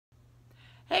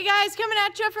Hey guys, coming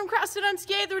at you from CrossFit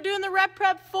Unscathed. We're doing the rep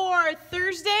prep for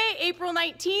Thursday, April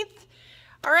 19th.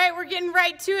 All right, we're getting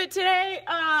right to it today.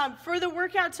 For the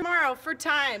workout tomorrow, for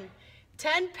time,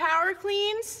 10 power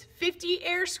cleans, 50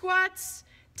 air squats,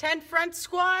 10 front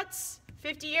squats,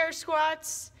 50 air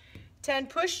squats, 10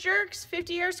 push jerks,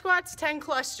 50 air squats, 10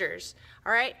 clusters.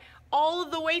 All right, all of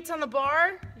the weights on the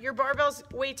bar, your barbell's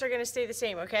weights are gonna stay the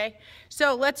same, okay?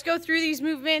 So let's go through these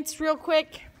movements real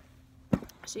quick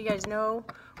so you guys know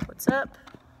what's up.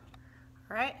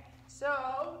 All right,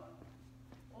 so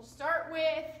we'll start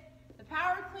with the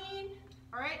power clean.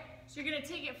 All right, so you're gonna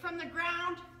take it from the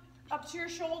ground up to your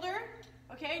shoulder,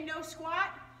 okay? No squat,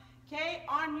 okay?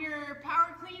 On your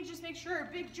power clean, just make sure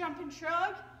a big jump and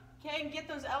shrug, okay? And get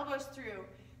those elbows through.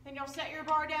 Then you'll set your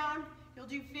bar down. You'll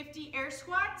do 50 air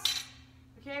squats,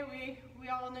 okay? We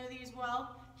all know these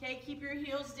well, okay? Keep your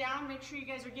heels down. Make sure you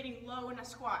guys are getting low in a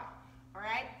squat, all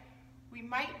right? We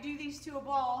might do these to a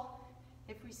ball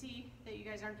if we see that you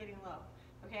guys aren't getting low,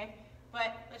 okay?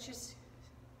 But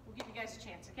we'll give you guys a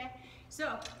chance, okay?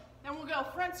 So then we'll go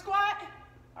front squat,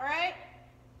 all right?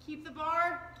 Keep the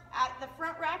bar at the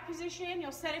front rack position.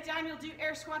 You'll set it down, you'll do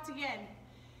air squats again.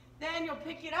 Then you'll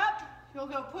pick it up, you'll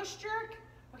go push jerk,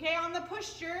 okay? On the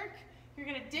push jerk, you're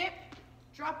gonna dip,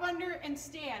 drop under, and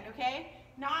stand, okay?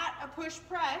 Not a push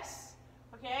press,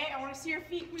 okay? I wanna see your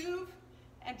feet move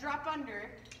and drop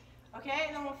under. Okay,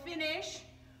 and then we'll finish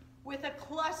with a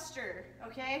cluster,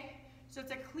 okay? So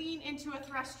it's a clean into a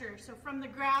thruster. So from the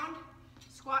ground,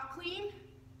 squat clean,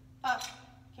 up.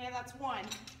 Okay, that's one.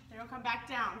 Then we'll come back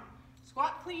down.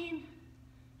 Squat clean,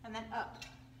 and then up.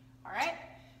 All right?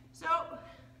 So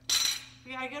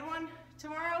we got a good one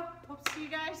tomorrow. Hope to see you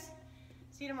guys.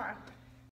 See you tomorrow.